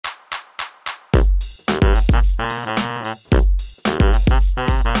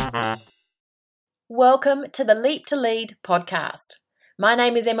Welcome to the Leap to Lead podcast. My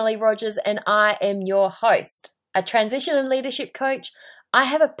name is Emily Rogers and I am your host. A transition and leadership coach, I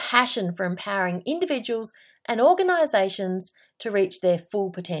have a passion for empowering individuals and organisations to reach their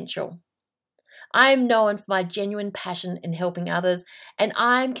full potential. I am known for my genuine passion in helping others, and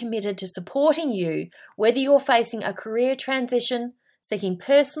I am committed to supporting you whether you're facing a career transition, seeking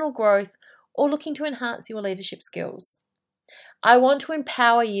personal growth, or looking to enhance your leadership skills. I want to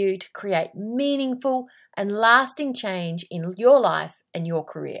empower you to create meaningful and lasting change in your life and your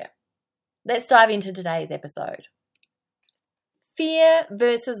career. Let's dive into today's episode. Fear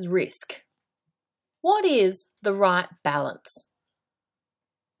versus risk. What is the right balance?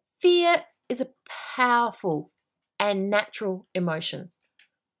 Fear is a powerful and natural emotion.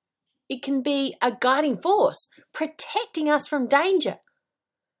 It can be a guiding force, protecting us from danger,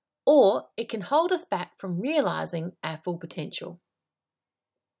 or it can hold us back from realizing our full potential.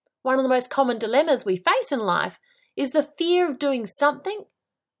 One of the most common dilemmas we face in life is the fear of doing something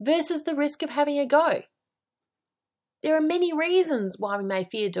versus the risk of having a go. There are many reasons why we may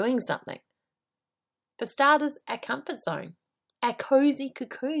fear doing something. For starters, our comfort zone, our cozy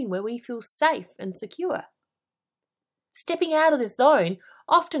cocoon where we feel safe and secure. Stepping out of this zone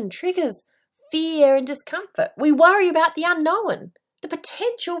often triggers fear and discomfort. We worry about the unknown, the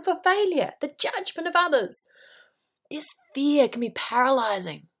potential for failure, the judgment of others. This fear can be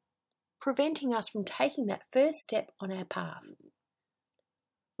paralyzing, preventing us from taking that first step on our path.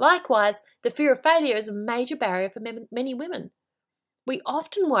 Likewise, the fear of failure is a major barrier for many women. We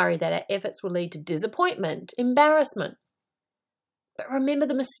often worry that our efforts will lead to disappointment, embarrassment. But remember,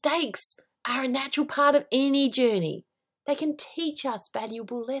 the mistakes are a natural part of any journey. They can teach us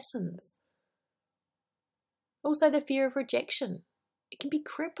valuable lessons. Also, the fear of rejection. It can be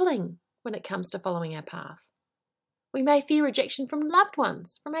crippling when it comes to following our path. We may fear rejection from loved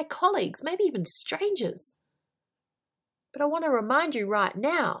ones, from our colleagues, maybe even strangers. But I want to remind you right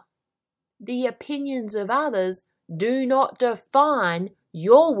now, the opinions of others do not define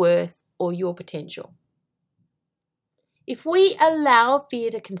your worth or your potential. If we allow fear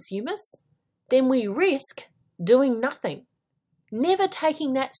to consume us, then we risk doing nothing, never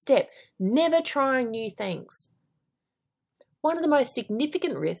taking that step, never trying new things. One of the most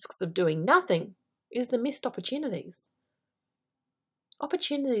significant risks of doing nothing is the missed opportunities.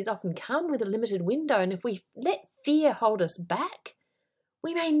 Opportunities often come with a limited window, and if we let fear hold us back,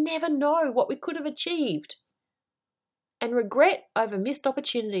 we may never know what we could have achieved. And regret over missed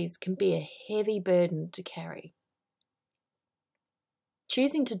opportunities can be a heavy burden to carry.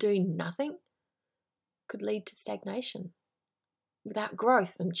 Choosing to do nothing could lead to stagnation. Without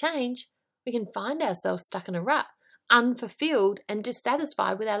growth and change, we can find ourselves stuck in a rut, unfulfilled and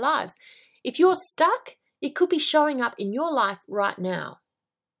dissatisfied with our lives. If you're stuck, it could be showing up in your life right now.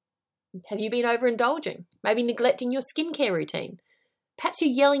 Have you been overindulging? Maybe neglecting your skincare routine? Perhaps you're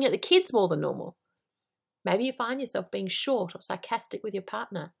yelling at the kids more than normal. Maybe you find yourself being short or sarcastic with your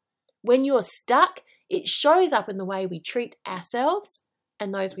partner. When you're stuck, it shows up in the way we treat ourselves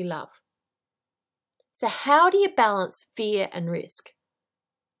and those we love. So how do you balance fear and risk?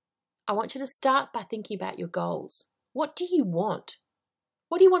 I want you to start by thinking about your goals. What do you want?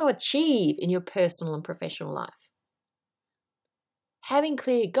 What do you want to achieve in your personal and professional life? Having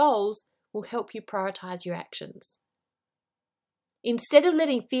clear goals will help you prioritize your actions. Instead of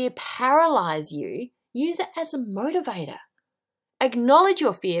letting fear paralyze you, use it as a motivator. Acknowledge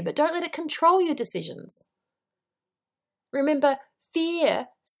your fear, but don't let it control your decisions. Remember, fear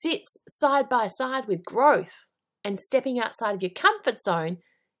sits side by side with growth, and stepping outside of your comfort zone,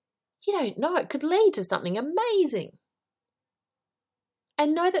 you don't know, it could lead to something amazing.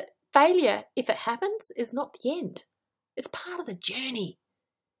 And know that failure, if it happens, is not the end. It's part of the journey.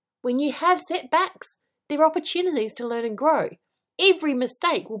 When you have setbacks, there are opportunities to learn and grow. Every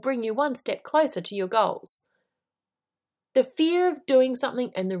mistake will bring you one step closer to your goals. The fear of doing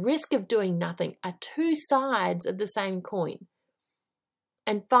something and the risk of doing nothing are two sides of the same coin.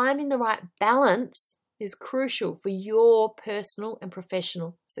 And finding the right balance is crucial for your personal and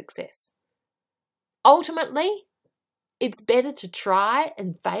professional success. Ultimately, it's better to try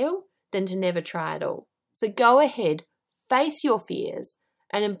and fail than to never try at all. So go ahead, face your fears,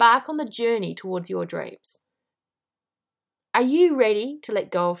 and embark on the journey towards your dreams. Are you ready to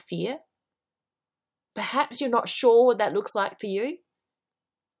let go of fear? Perhaps you're not sure what that looks like for you.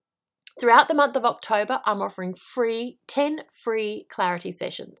 Throughout the month of October, I'm offering 10 free clarity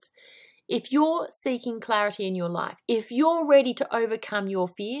sessions. If you're seeking clarity in your life, if you're ready to overcome your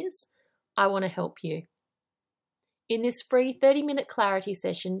fears, I want to help you. In this free 30-minute clarity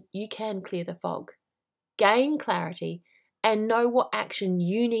session, you can clear the fog, gain clarity, and know what action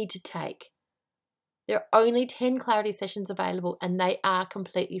you need to take. There are only 10 clarity sessions available and they are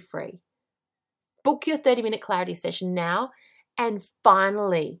completely free. Book your 30-minute clarity session now and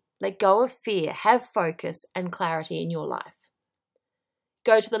finally let go of fear, have focus and clarity in your life.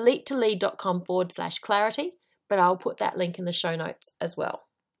 Go to theleaptolead.com/clarity, but I'll put that link in the show notes as well.